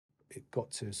it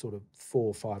got to sort of 4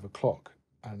 or 5 o'clock,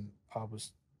 and I could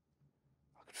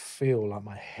feel like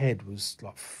my head was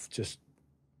like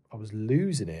I was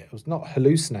losing it. I was not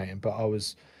hallucinating, but I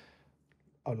was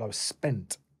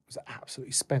spent. I was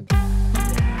absolutely spent.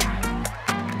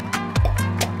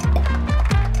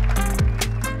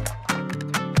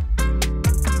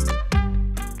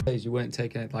 You weren't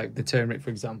taking it like the turmeric,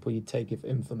 for example. You'd take it for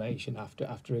information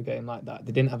after a game like that.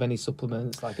 They didn't have any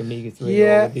supplements like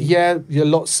omega-3. Yeah.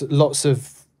 Lots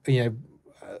of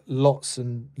lots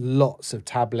and lots of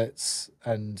tablets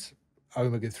and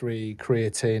omega-3,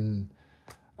 creatine.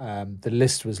 The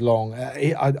list was long.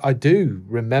 I do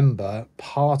remember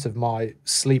part of my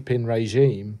sleep-in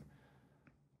regime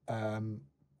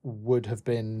would have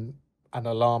been an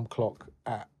alarm clock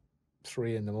at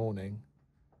 3 in the morning,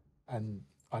 and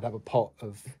I'd have a pot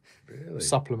of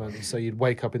supplements. So you'd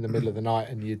wake up in the middle of the night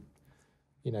and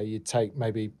you'd take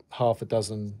maybe half a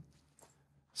dozen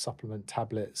supplement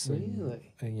tablets. And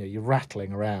you're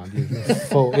rattling around. You're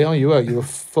full. You were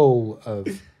full of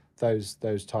those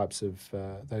types of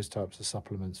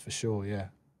supplements for sure. Yeah.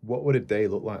 What would a day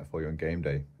look like for you on game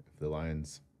day for the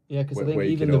Lions? Yeah, because I think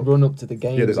even the run up to the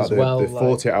games as well. The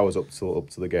 40 hours up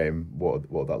to the game. What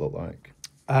would that look like?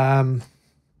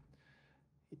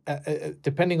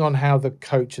 Depending on how the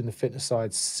coach and the fitness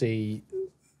side see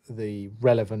the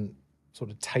relevant sort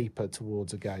of taper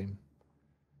towards a game,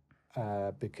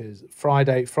 because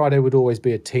Friday would always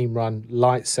be a team run,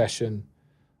 light session.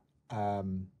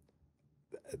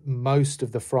 Most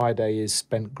of the Friday is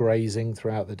spent grazing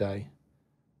throughout the day,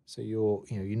 so you're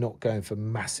not going for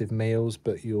massive meals,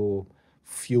 but you're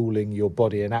fueling your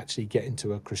body and actually getting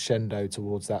to a crescendo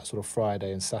towards that sort of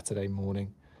Friday and Saturday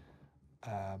morning.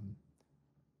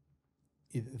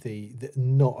 The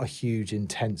not a huge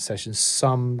intense session.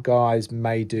 Some guys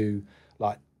may do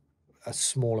like a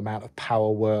small amount of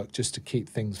power work just to keep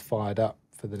things fired up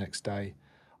for the next day.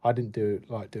 I didn't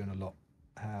like doing a lot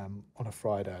on a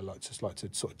Friday. I just like to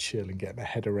sort of chill and get my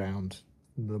head around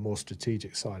the more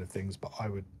strategic side of things. But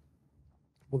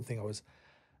one thing I was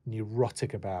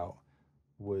neurotic about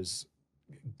was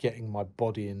getting my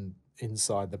body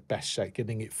inside the best shape,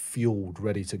 getting it fueled,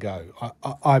 ready to go.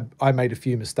 I made a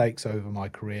few mistakes over my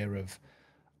career of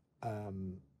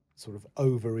sort of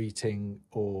overeating,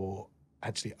 or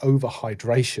actually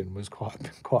overhydration was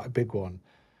quite a big one.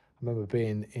 I remember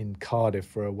being in Cardiff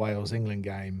for a Wales-England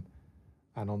game,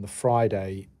 and on the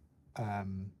Friday,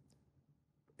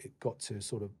 it got to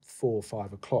sort of 4 or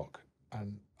 5 o'clock,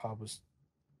 and I could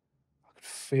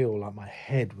feel like my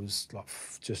head was like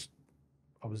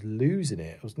I was losing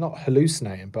it. I was not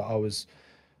hallucinating, but I was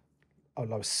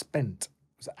spent.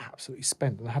 I was absolutely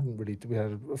spent, and we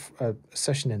had a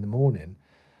session in the morning,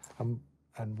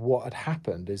 and what had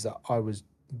happened is that I was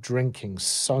drinking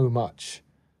so much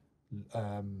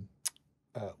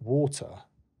water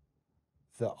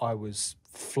that I was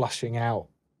flushing out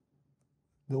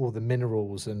all the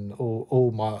minerals and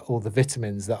all the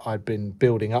vitamins that I'd been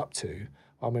building up to.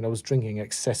 I mean, I was drinking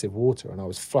excessive water and I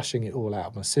was flushing it all out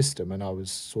of my system, and I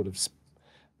was sort of,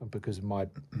 because of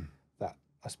that,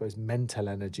 I suppose, mental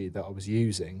energy that I was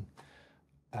using.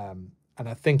 And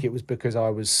I think it was because I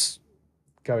was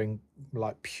going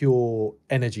like pure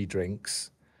energy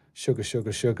drinks, sugar,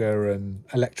 and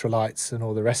electrolytes and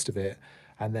all the rest of it.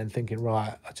 And then thinking,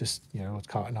 right, I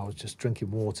can't, and I was just drinking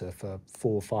water for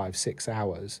 4, 5, 6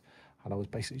 hours, and I was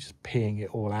basically just peeing it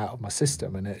all out of my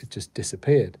system, and it just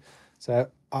disappeared.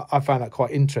 So I found that quite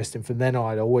interesting. From then on,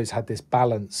 I'd always had this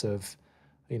balance of,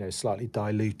 slightly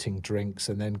diluting drinks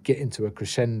and then getting to a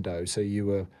crescendo. So you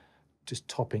were just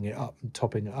topping it up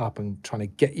and trying to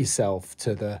get yourself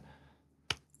to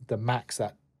the max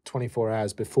that 24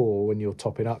 hours before, when you're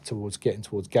topping up towards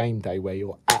game day, where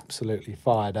you're absolutely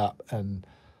fired up. And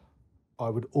I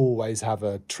would always have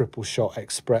a triple shot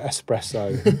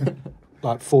espresso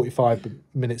like 45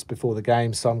 minutes before the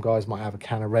game. Some guys might have a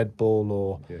can of Red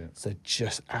Bull, so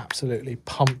just absolutely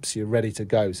pumps you ready to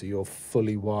go, so you're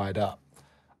fully wired up.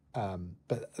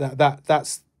 But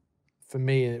that's for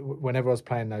me. Whenever I was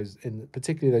playing those,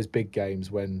 particularly those big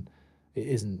games, when it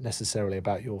isn't necessarily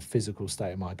about your physical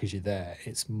state of mind because you're there,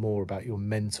 it's more about your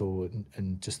mental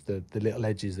and just the little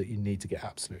edges that you need to get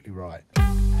absolutely right.